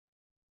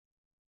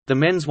The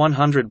men's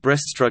 100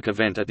 breaststroke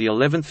event at the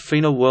 11th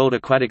FINA World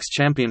Aquatics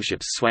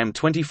Championships swam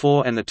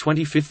 24 and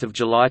 25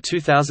 July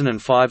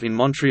 2005 in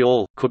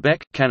Montreal,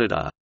 Quebec,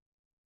 Canada.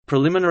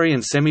 Preliminary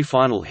and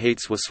semi-final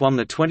heats were swum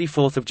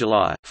 24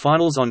 July,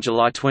 finals on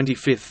July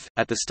 25.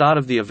 At the start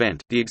of the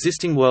event, the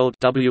existing World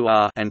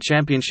WR and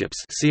Championships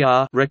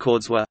CR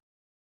records were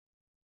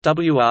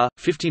WR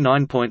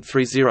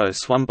 59.30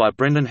 swum by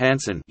Brendan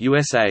Hansen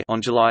USA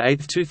on July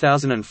 8,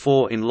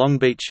 2004 in Long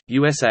Beach,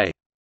 USA.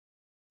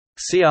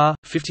 CR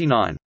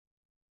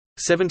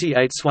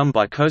 59.78 swum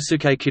by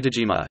Kosuke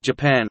Kitajima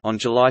Japan on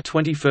July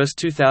 21,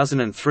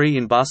 2003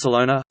 in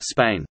Barcelona,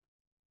 Spain.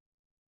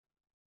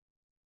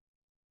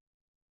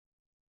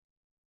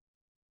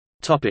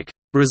 Topic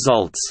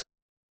Results.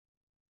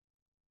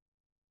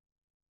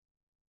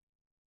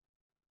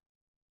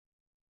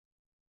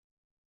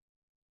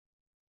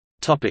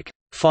 Topic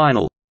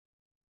Final.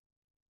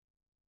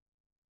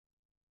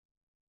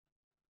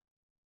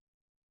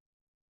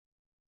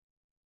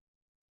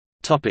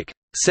 Topic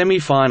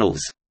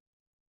Semi-finals.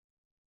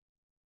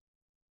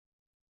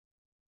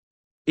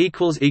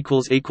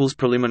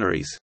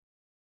 Preliminaries.